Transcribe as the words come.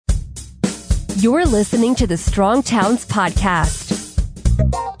You're listening to the Strong Towns Podcast.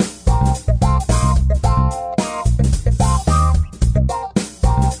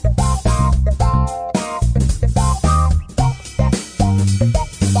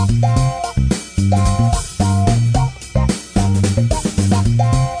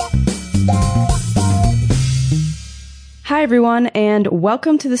 Hi, everyone, and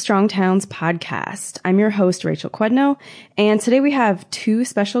welcome to the Strong Towns Podcast. I'm your host, Rachel Quedno, and today we have two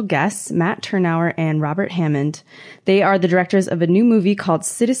special guests, Matt Tyrnauer and Robert Hammond. They are the directors of a new movie called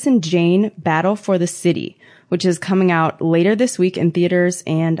Citizen Jane: Battle for the City, which is coming out later this week in theaters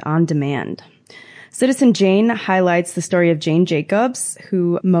and on demand. Citizen Jane highlights the story of Jane Jacobs,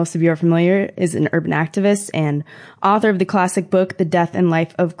 who most of you are familiar is an urban activist and author of the classic book, The Death and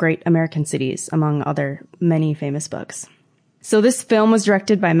Life of Great American Cities, among other many famous books. So this film was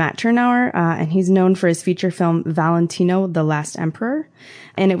directed by Matt Tyrnauer, and he's known for his feature film Valentino, the Last Emperor.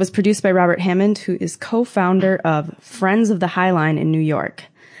 And it was produced by Robert Hammond, who is co-founder of Friends of the High Line in New York.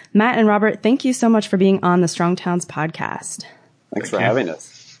 Matt and Robert, thank you so much for being on the Strong Towns Podcast. Thanks for having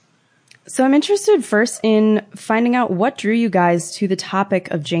us. So I'm interested first in finding out what drew you guys to the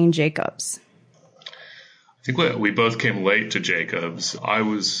topic of Jane Jacobs. I think we both came late to Jacobs. I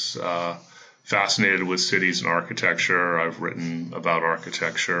was fascinated with cities and architecture. I've written about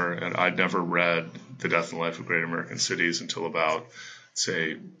architecture, and I'd never read The Death and Life of Great American Cities until about,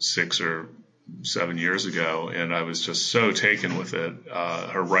 say, 6 or 7 years ago, and I was just so taken with it.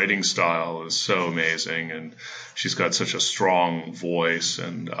 Her writing style is so amazing, and she's got such a strong voice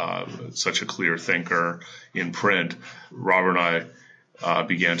and such a clear thinker in print. Robert and I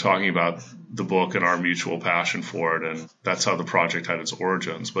began talking about the book and our mutual passion for it, and that's how the project had its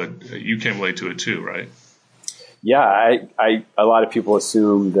origins. But you came late to it too, right? Yeah, a lot of people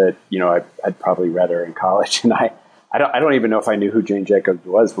assume that I'd probably read her in college, and I don't even know if I knew who Jane Jacobs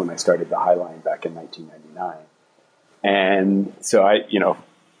was when I started the High Line back in 1999, and so I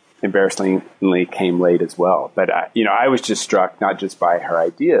embarrassingly came late as well. But I was just struck not just by her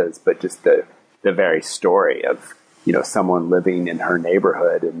ideas, but just the very story of someone living in her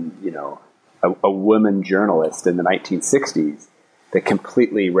neighborhood and, a woman journalist in the 1960s that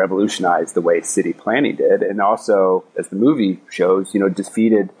completely revolutionized the way city planning did. And also, as the movie shows,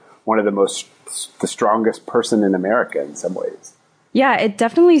 defeated one of the strongest person in America in some ways. Yeah, it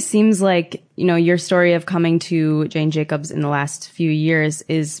definitely seems like, your story of coming to Jane Jacobs in the last few years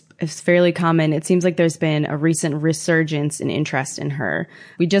is fairly common. It seems like there's been a recent resurgence in interest in her.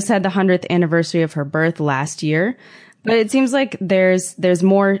 We just had the 100th anniversary of her birth last year, but it seems like there's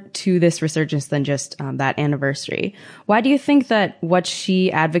more to this resurgence than just that anniversary. Why do you think that what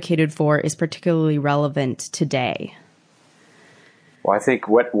she advocated for is particularly relevant today? Well, I think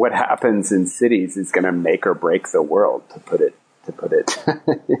what happens in cities is going to make or break the world, to put it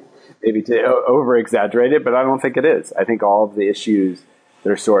maybe to over exaggerate it, but I don't think it is. I think all of the issues that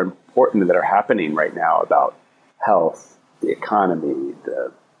are so important that are happening right now about health, the economy,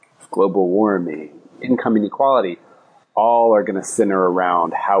 the global warming, income inequality, all are going to center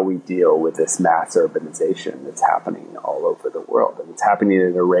around how we deal with this mass urbanization that's happening all over the world. And it's happening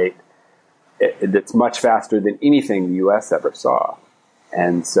at a rate that's much faster than anything the U.S. ever saw.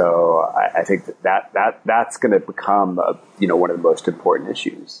 And so I think that's going to become one of the most important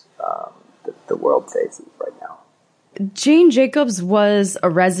issues that the world faces right now. Jane Jacobs was a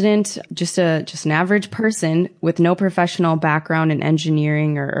resident, just an average person with no professional background in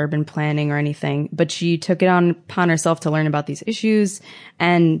engineering or urban planning or anything, but she took it upon herself to learn about these issues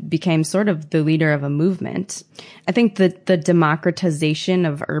and became sort of the leader of a movement. I think that the democratization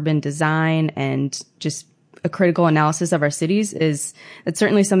of urban design and just a critical analysis of our cities it's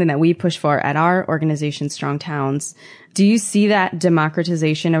certainly something that we push for at our organization, Strong Towns. Do you see that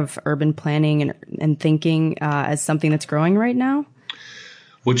democratization of urban planning and thinking as something that's growing right now?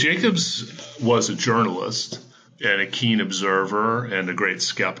 Well, Jacobs was a journalist and a keen observer and a great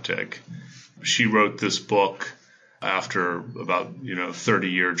skeptic. She wrote this book after about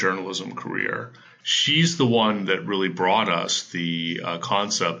 30-year journalism career. She's the one that really brought us the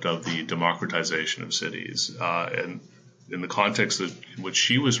concept of the democratization of cities. And in the context in which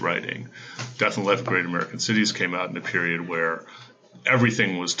she was writing, Death and Life of Great American Cities came out in a period where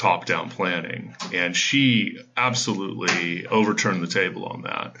everything was top-down planning. And she absolutely overturned the table on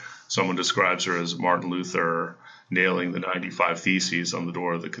that. Someone describes her as Martin Luther nailing the 95 Theses on the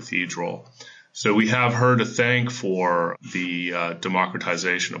door of the cathedral. So we have her to thank for the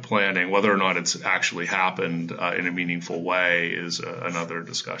democratization of planning. Whether or not it's actually happened in a meaningful way is another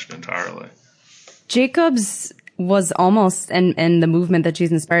discussion entirely. Jacobs was almost, and the movement that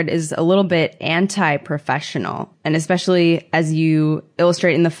she's inspired is a little bit anti-professional. And especially as you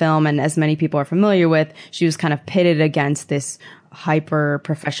illustrate in the film, and as many people are familiar with, she was kind of pitted against this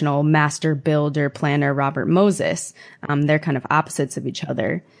hyper-professional master builder planner, Robert Moses. They're kind of opposites of each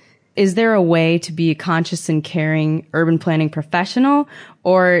other. Is there a way to be a conscious and caring urban planning professional,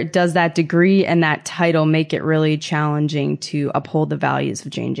 or does that degree and that title make it really challenging to uphold the values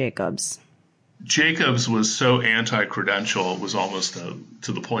of Jane Jacobs? Jacobs was so anti-credential, it was almost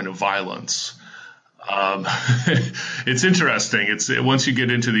to the point of violence. It's interesting. Once you get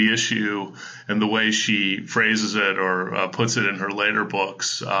into the issue and the way she phrases it or puts it in her later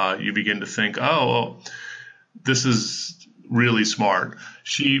books, you begin to think, oh, well, this is really smart.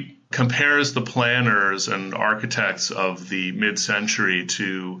 She compares the planners and architects of the mid-century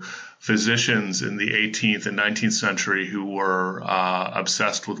to physicians in the 18th and 19th century who were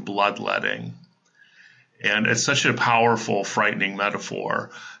obsessed with bloodletting. And it's such a powerful, frightening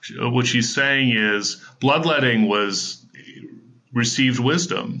metaphor. What she's saying is bloodletting received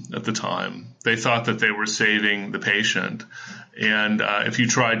wisdom at the time. They thought that they were saving the patient. And if you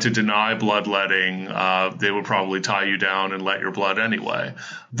tried to deny bloodletting, they would probably tie you down and let your blood anyway.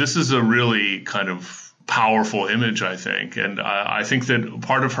 This is a really kind of powerful image, I think. And I think that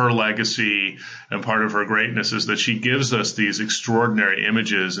part of her legacy and part of her greatness is that she gives us these extraordinary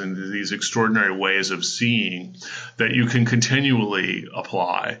images and these extraordinary ways of seeing that you can continually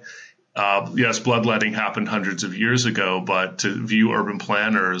apply. Yes, bloodletting happened hundreds of years ago, but to view urban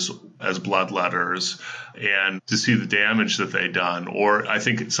planners as bloodletters and to see the damage that they've done, or I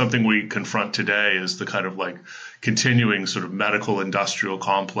think something we confront today is the kind of like continuing sort of medical industrial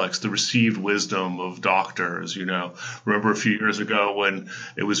complex, the received wisdom of doctors. Remember a few years ago when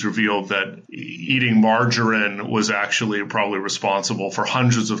it was revealed that eating margarine was actually probably responsible for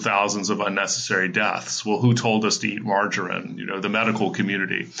hundreds of thousands of unnecessary deaths. Well, who told us to eat margarine? The medical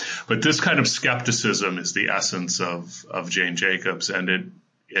community. But this kind of skepticism is the essence of Jane Jacobs,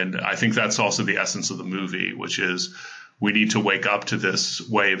 and I think that's also the essence of the movie, which is we need to wake up to this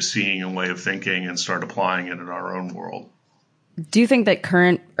way of seeing and way of thinking and start applying it in our own world. Do you think that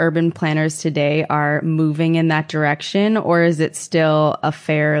current urban planners today are moving in that direction, or is it still a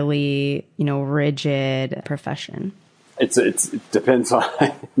fairly, rigid profession? It depends on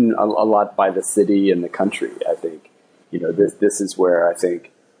a lot by the city and the country. I think, this is where I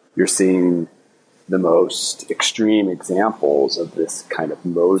think you're seeing the most extreme examples of this kind of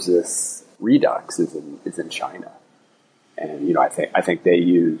Moses redux is in China. And, I think they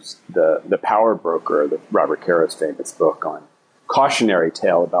use the Power Broker, the Robert Caro's famous book on cautionary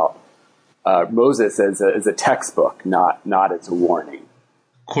tale about Moses as a textbook, not as a warning.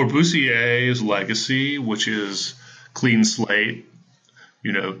 Corbusier's legacy, which is clean slate,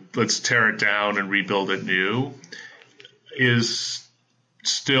 let's tear it down and rebuild it new, is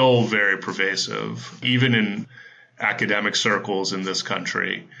still very pervasive, even in academic circles in this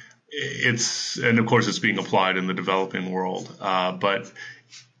country. And of course it's being applied in the developing world, but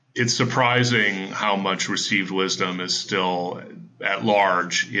it's surprising how much received wisdom is still at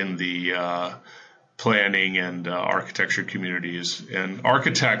large in the planning and architecture communities. And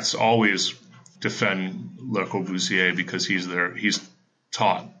architects always defend Le Corbusier because he's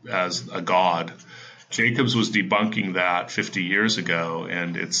taught as a god. Jacobs was debunking that 50 years ago,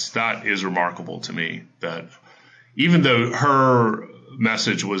 and that is remarkable to me, that even though her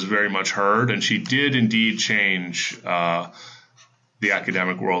message was very much heard, and she did indeed change the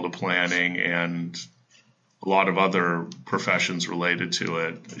academic world of planning and a lot of other professions related to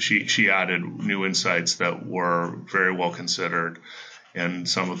it. She added new insights that were very well considered, and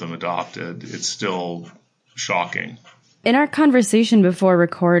some of them adopted. It's still shocking. In our conversation before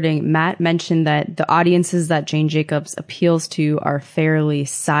recording, Matt mentioned that the audiences that Jane Jacobs appeals to are fairly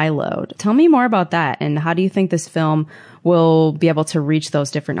siloed. Tell me more about that, and how do you think this film will be able to reach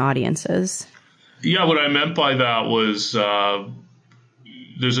those different audiences? Yeah, what I meant by that was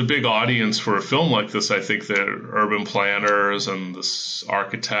there's a big audience for a film like this. I think that urban planners and the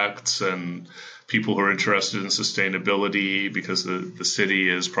architects and people who are interested in sustainability, because the city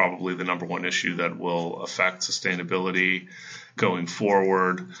is probably the number one issue that will affect sustainability going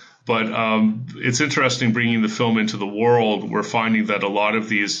forward. But it's interesting bringing the film into the world. We're finding that a lot of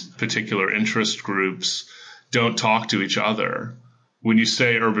these particular interest groups don't talk to each other. When you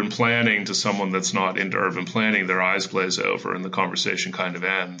say urban planning to someone that's not into urban planning, their eyes glaze over and the conversation kind of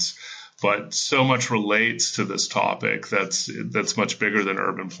ends. But so much relates to this topic that's much bigger than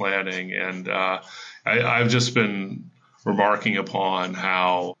urban planning. And I've just been remarking upon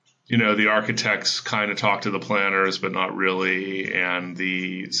how the architects kind of talk to the planners, but not really. And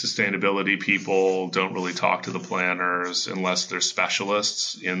the sustainability people don't really talk to the planners unless they're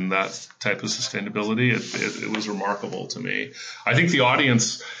specialists in that type of sustainability. It was remarkable to me. I think the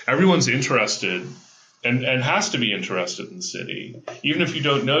audience, everyone's interested and has to be interested in the city. Even if you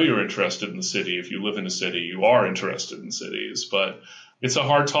don't know you're interested in the city, if you live in a city, you are interested in cities. But it's a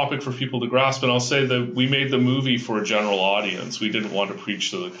hard topic for people to grasp. And I'll say that we made the movie for a general audience. We didn't want to preach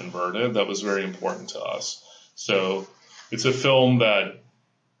to the converted. That was very important to us. So it's a film that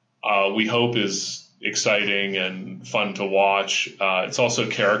we hope is exciting and fun to watch. It's also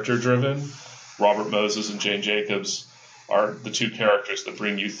character driven. Robert Moses and Jane Jacobs are the two characters that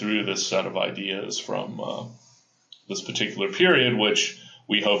bring you through this set of ideas from this particular period, which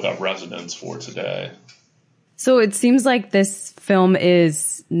we hope have resonance for today. So it seems like this film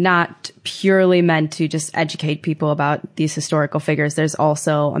is not purely meant to just educate people about these historical figures. There's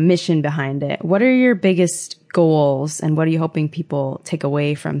also a mission behind it. What are your biggest goals, and what are you hoping people take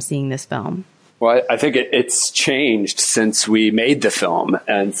away from seeing this film? Well, I think it's changed since we made the film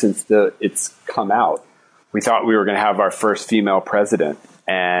and since it's come out. We thought we were going to have our first female president,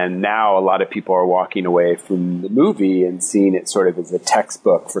 and now a lot of people are walking away from the movie and seeing it sort of as a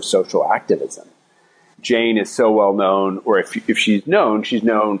textbook for social activism. Jane is so well known, or if she's known,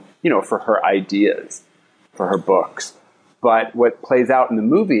 for her ideas, for her books. But what plays out in the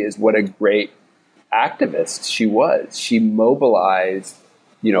movie is what a great activist she was. She mobilized,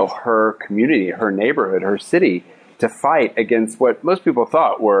 her community, her neighborhood, her city to fight against what most people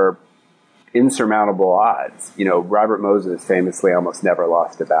thought were insurmountable odds. Robert Moses famously almost never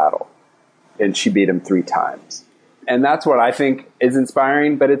lost a battle, and she beat him 3 times. And that's what I think is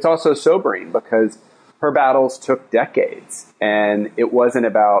inspiring, but it's also sobering because her battles took decades, and it wasn't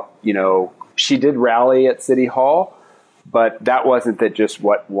about, she did rally at City Hall, but that wasn't just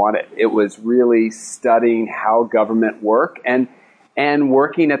what won it. It was really studying how government worked and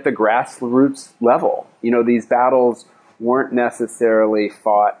working at the grassroots level. These battles weren't necessarily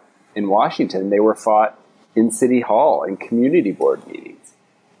fought in Washington. They were fought in City Hall and community board meetings.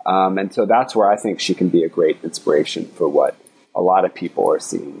 And so that's where I think she can be a great inspiration for what a lot of people are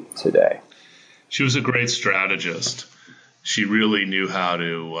seeing today. She was a great strategist. She really knew how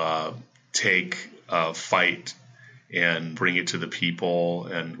to take a fight and bring it to the people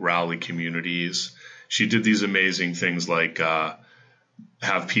and rally communities. She did these amazing things like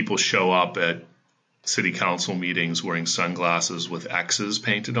have people show up at city council meetings wearing sunglasses with X's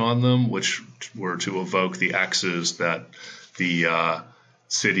painted on them, which were to evoke the X's that the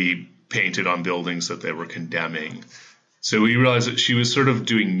city painted on buildings that they were condemning. So we realized that she was sort of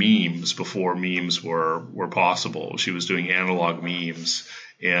doing memes before memes were possible. She was doing analog memes,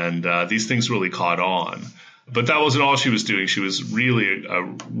 and these things really caught on. But that wasn't all she was doing. She was really a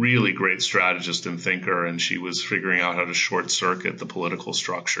really great strategist and thinker, and she was figuring out how to short circuit the political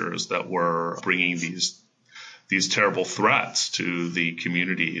structures that were bringing these terrible threats to the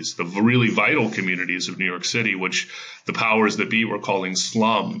communities, the really vital communities of New York City, which the powers that be were calling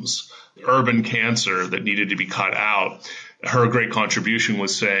slums, urban cancer that needed to be cut out. Her great contribution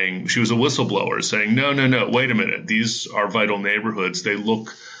was saying, she was a whistleblower, saying, no, wait a minute. These are vital neighborhoods. They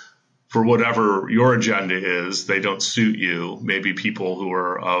look, for whatever your agenda is, they don't suit you. Maybe people who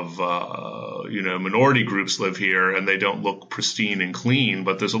are of, minority groups live here and they don't look pristine and clean,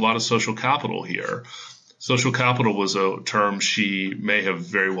 but there's a lot of social capital here. Social capital was a term she may have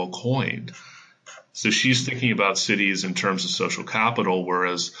very well coined. So she's thinking about cities in terms of social capital,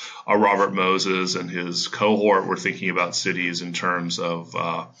 whereas Robert Moses and his cohort were thinking about cities in terms of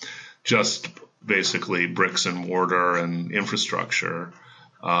just basically bricks and mortar and infrastructure.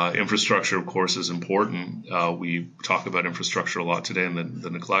 Infrastructure, of course, is important. We talk about infrastructure a lot today and the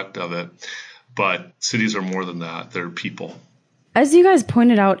neglect of it. But cities are more than that. They're people. As you guys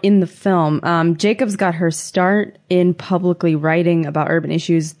pointed out in the film, Jacobs got her start in publicly writing about urban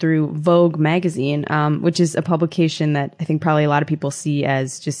issues through Vogue magazine, which is a publication that I think probably a lot of people see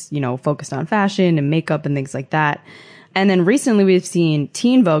as just, focused on fashion and makeup and things like that. And then recently we've seen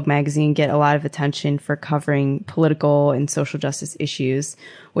Teen Vogue magazine get a lot of attention for covering political and social justice issues,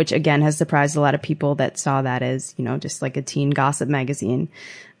 which again has surprised a lot of people that saw that as, just like a teen gossip magazine.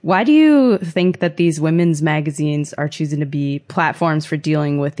 Why do you think that these women's magazines are choosing to be platforms for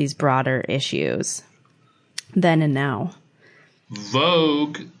dealing with these broader issues then and now?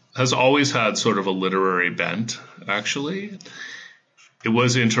 Vogue has always had sort of a literary bent, actually. It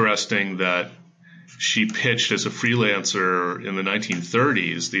was interesting that she pitched as a freelancer in the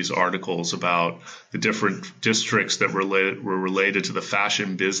 1930s these articles about the different districts that were related to the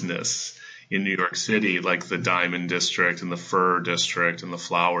fashion business in New York City, like the Diamond District and the Fur District and the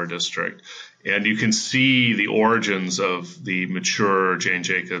Flower District. And you can see the origins of the mature Jane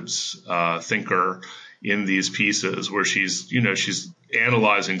Jacobs thinker in these pieces, where she's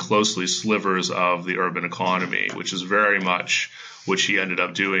analyzing closely slivers of the urban economy, which is very much what she ended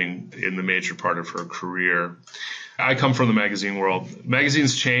up doing in the major part of her career. I come from the magazine world.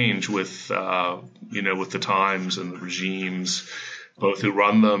 Magazines change with the times and the regimes, both who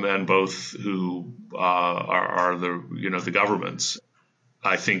run them and both who are the governments.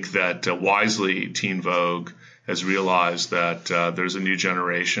 I think that wisely Teen Vogue has realized that there's a new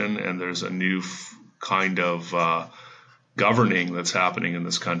generation and there's a new kind of governing that's happening in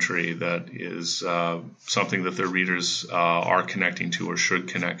this country that is something that their readers are connecting to or should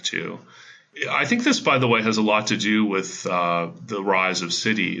connect to. I think this, by the way, has a lot to do with the rise of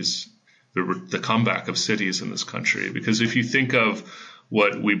cities, the comeback of cities in this country. Because if you think of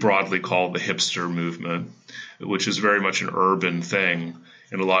what we broadly call the hipster movement, which is very much an urban thing,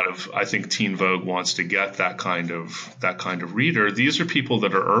 and I think Teen Vogue wants to get that kind of reader. These are people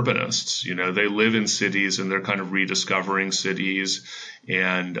that are urbanists. They live in cities and they're kind of rediscovering cities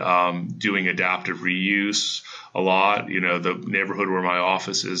and doing adaptive reuse a lot. The neighborhood where my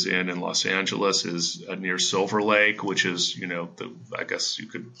office is in Los Angeles is near Silver Lake, which is, I guess you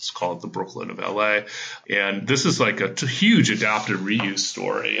could call it the Brooklyn of LA. And this is like a huge adaptive reuse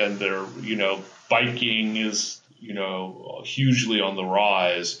story. And they're, biking is, hugely on the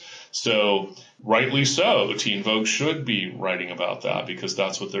rise. So rightly so, Teen Vogue should be writing about that because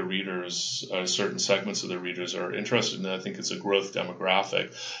that's what their readers, certain segments of their readers are interested in. I think it's a growth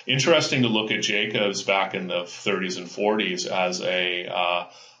demographic. Interesting to look at Jacobs back in the 30s and 40s as a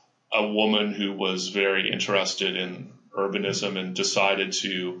woman who was very interested in urbanism and decided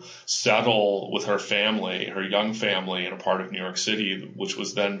to settle with her family, her young family, in a part of New York City, which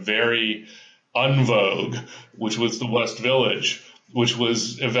was then very unvogue, which was the West Village, which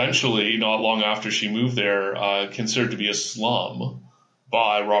was eventually, not long after she moved there, considered to be a slum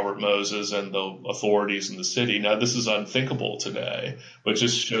by Robert Moses and the authorities in the city. Now, this is unthinkable today, but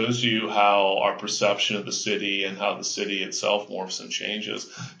just shows you how our perception of the city and how the city itself morphs and changes.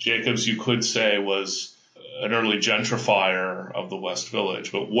 Jacobs, you could say, was an early gentrifier of the West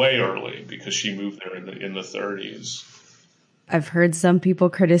Village, but way early because she moved there in the 30s. I've heard some people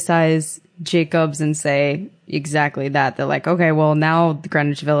criticize Jacobs and say exactly that. They're like, okay, well, now the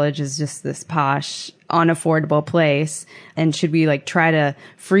Greenwich Village is just this posh, unaffordable place. And should we try to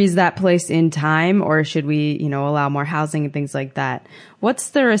freeze that place in time, or should we, allow more housing and things like that? What's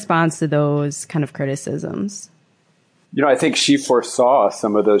the response to those kind of criticisms? I think she foresaw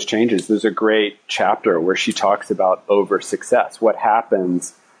some of those changes. There's a great chapter where she talks about over success. What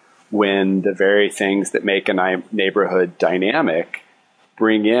happens when the very things that make a neighborhood dynamic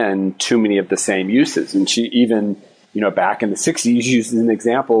bring in too many of the same uses. And she even, back in the 60s, uses an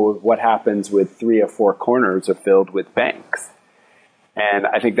example of what happens with 3 or 4 corners are filled with banks. And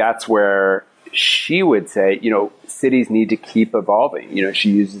I think that's where she would say, cities need to keep evolving.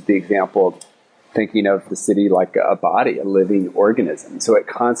 She uses the example of thinking of the city like a body, a living organism. So it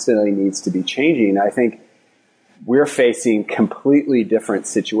constantly needs to be changing. I think we're facing completely different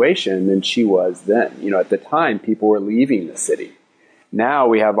situation than she was then. At the time, people were leaving the city. Now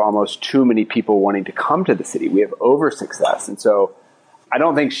we have almost too many people wanting to come to the city. We have over success. And so I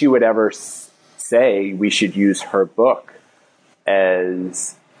don't think she would ever say we should use her book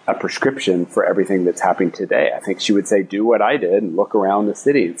as a prescription for everything that's happening today. I think she would say, do what I did and look around the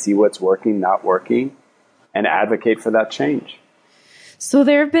city and see what's working, not working, and advocate for that change. So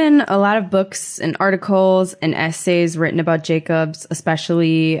there have been a lot of books and articles and essays written about Jacobs,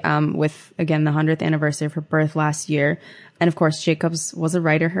 especially with, again, the 100th anniversary of her birth last year. And of course, Jacobs was a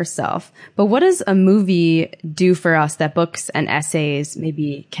writer herself. But what does a movie do for us that books and essays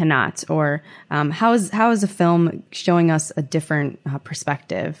maybe cannot? Or how is a film showing us a different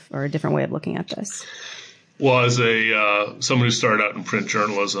perspective or a different way of looking at this? Well, as someone who started out in print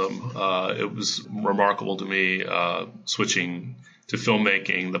journalism, it was remarkable to me switching to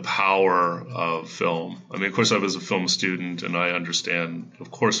filmmaking, the power of film. I mean, of course, I was a film student and I understand,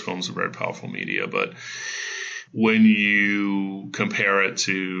 of course, film's a very powerful media, but when you compare it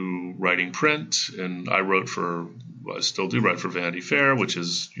to writing print, and I still do write for Vanity Fair, which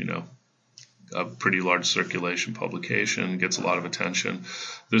is, a pretty large circulation publication, gets a lot of attention.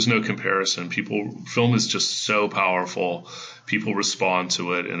 There's no comparison. Film is just so powerful. People respond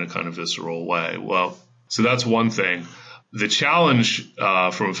to it in a kind of visceral way. Well, so that's one thing. The challenge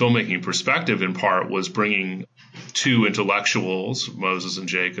from a filmmaking perspective, in part, was bringing 2 intellectuals, Moses and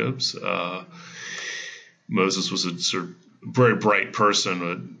Jacobs. Moses was a sort of very bright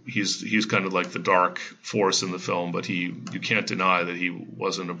person. He's kind of like the dark force in the film, but you can't deny that he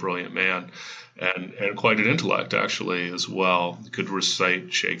wasn't a brilliant man and quite an intellect actually as well. He could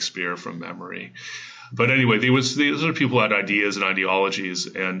recite Shakespeare from memory. But anyway, these are people who had ideas and ideologies,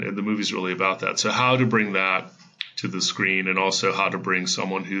 and the movie's really about that. So how to bring that to the screen, and also how to bring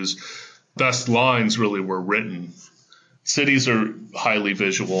someone whose best lines really were written. Cities are highly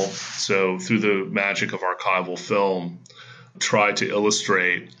visual, so through the magic of archival film, try to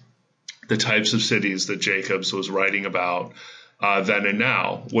illustrate the types of cities that Jacobs was writing about then and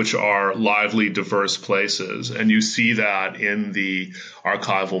now, which are lively, diverse places. And you see that in the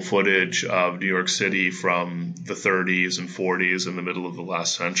archival footage of New York City from the 30s and 40s in the middle of the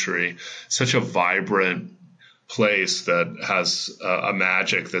last century. Such a vibrant place that has a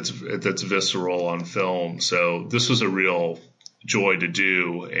magic that's visceral on film. So this was a real joy to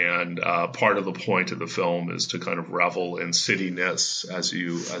do, and part of the point of the film is to kind of revel in cityness as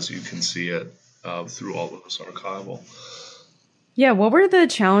you can see it through all of this archival. Yeah, what were the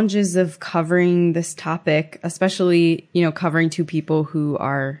challenges of covering this topic, especially, covering two people who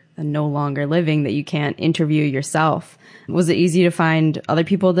are no longer living that you can't interview yourself? Was it easy to find other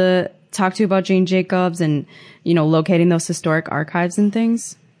people to talk to about Jane Jacobs and, locating those historic archives and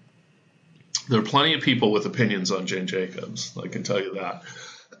things? There are plenty of people with opinions on Jane Jacobs, I can tell you that.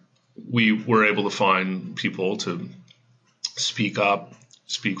 We were able to find people to speak up,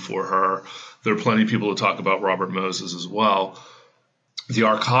 speak for her. There are plenty of people to talk about Robert Moses as well. The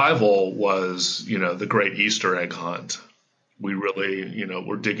archival was, the great Easter egg hunt. We really,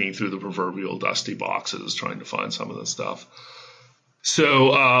 were digging through the proverbial dusty boxes trying to find some of this stuff. So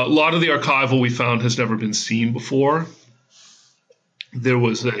a lot of the archival we found has never been seen before. There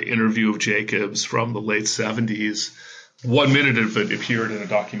was an interview of Jacobs from the late 70s. 1 minute of it appeared in a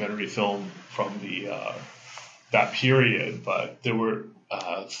documentary film from that period, but there were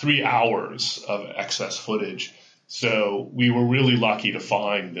 3 hours of excess footage. So we were really lucky to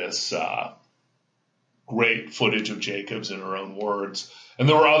find this great footage of Jacobs in her own words. And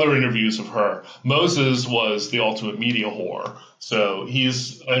there were other interviews of her. Moses was the ultimate media whore. So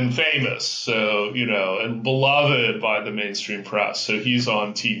he's famous, so, and beloved by the mainstream press. So he's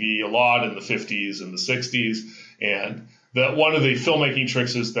on TV a lot in the 50s and the 60s. And that one of the filmmaking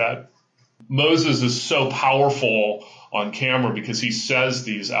tricks is that Moses is so powerful on camera because he says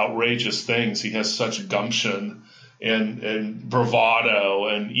these outrageous things. He has such gumption and bravado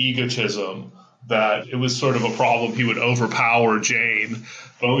and egotism that it was sort of a problem. He would overpower Jane.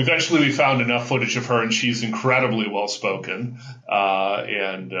 But eventually we found enough footage of her, and she's incredibly well-spoken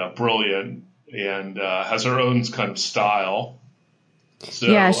and brilliant and has her own kind of style. So,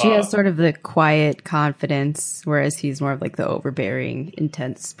 yeah, she has sort of the quiet confidence, whereas he's more of like the overbearing,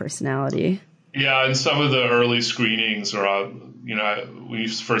 intense personality. Yeah, and some of the early screenings are, when you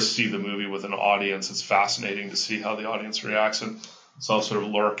first see the movie with an audience, it's fascinating to see how the audience reacts. And so I'll sort of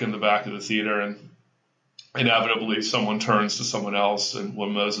lurk in the back of the theater, and inevitably someone turns to someone else and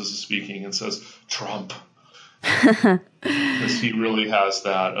when Moses is speaking and says, Trump. Because he really has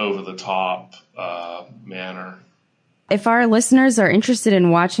that over-the-top manner. If our listeners are interested in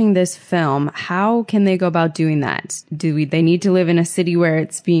watching this film, how can they go about doing that? Do they need to live in a city where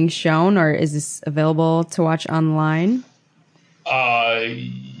it's being shown, or is this available to watch online?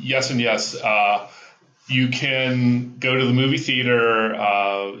 Yes and yes. You can go to the movie theater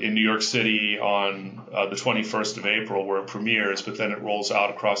in New York City on the 21st of April where it premieres, but then it rolls out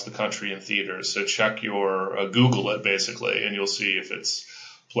across the country in theaters. So check Google it basically, and you'll see if it's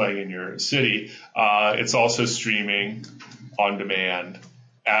playing in your city. It's also streaming on demand.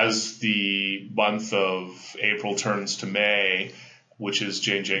 As the month of April turns to May, which is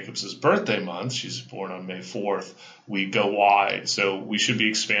Jane Jacobs' birthday month, she's born on May 4th, we go wide. So we should be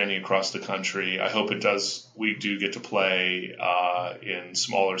expanding across the country. I hope we do get to play in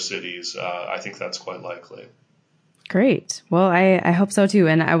smaller cities. I think that's quite likely. Great. Well, I hope so too.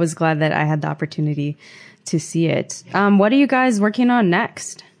 And I was glad that I had the opportunity to see it. What are you guys working on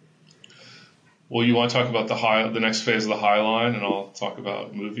next? Well, you want to talk about the next phase of the High Line, and I'll talk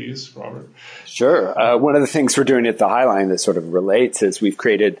about movies, Robert? Sure. One of the things we're doing at the High Line that sort of relates is we've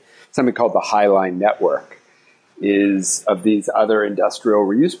created something called the High Line Network, is of these other industrial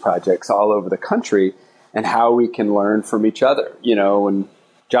reuse projects all over the country and how we can learn from each other. When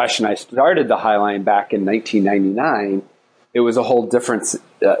Josh and I started the High Line back in 1999, it was a whole different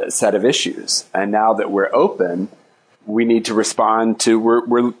set of issues. And now that we're open, we need to respond to,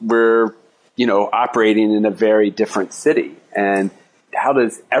 we're operating in a very different city. And how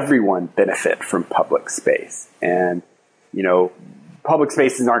does everyone benefit from public space? And, public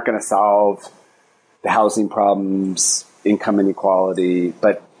spaces aren't going to solve the housing problems income inequality,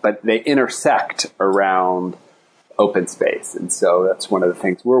 but they intersect around open space. And so that's one of the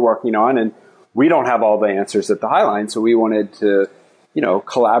things we're working on. And we don't have all the answers at the Highline, so we wanted to,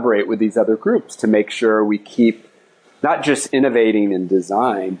 collaborate with these other groups to make sure we keep not just innovating in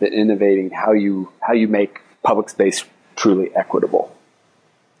design, but innovating how you make public space truly equitable.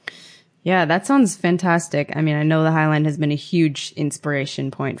 Yeah, that sounds fantastic. I mean, I know the Highline has been a huge inspiration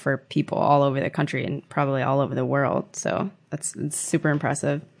point for people all over the country and probably all over the world. So it's super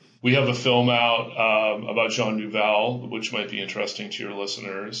impressive. We have a film out about Jean Nouvel, which might be interesting to your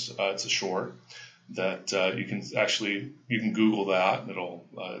listeners. It's a short that you can Google that.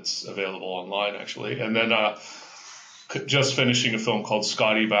 It's available online, actually. And then just finishing a film called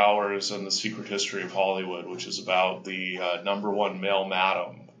Scotty Bowers and the Secret History of Hollywood, which is about the number one male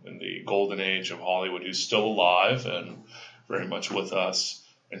madam in the golden age of Hollywood, who's still alive and very much with us.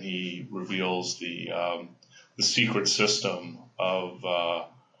 And he reveals the secret system of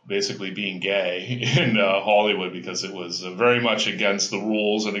basically being gay in Hollywood, because it was very much against the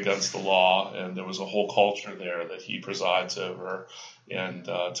rules and against the law. And there was a whole culture there that he presides over and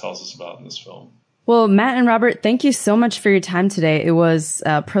tells us about in this film. Well, Matt and Robert, thank you so much for your time today. It was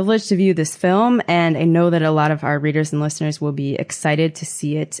a privilege to view this film, and I know that a lot of our readers and listeners will be excited to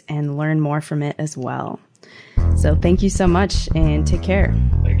see it and learn more from it as well. So thank you so much, and take care.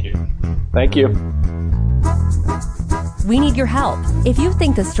 Thank you. Thank you. We need your help. If you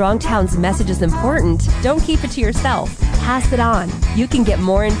think the Strong Towns message is important, don't keep it to yourself. Pass it on. You can get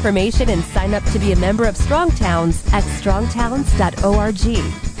more information and sign up to be a member of Strong Towns at strongtowns.org.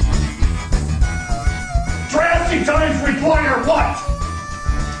 Drastic times require what?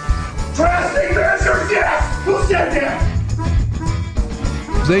 Drastic measures, yes! Who said that?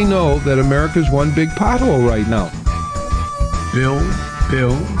 They know that America's one big pothole right now. Bill.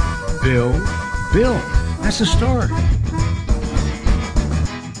 That's the story.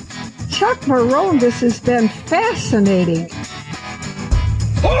 Chuck Maroon, this has been fascinating.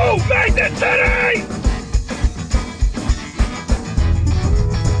 Who made the city?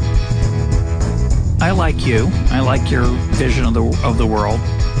 I like you. I like your vision of the world.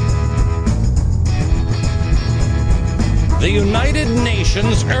 The United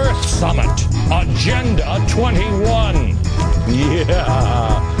Nations Earth Summit, Agenda 21.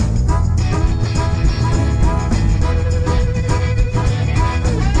 Yeah.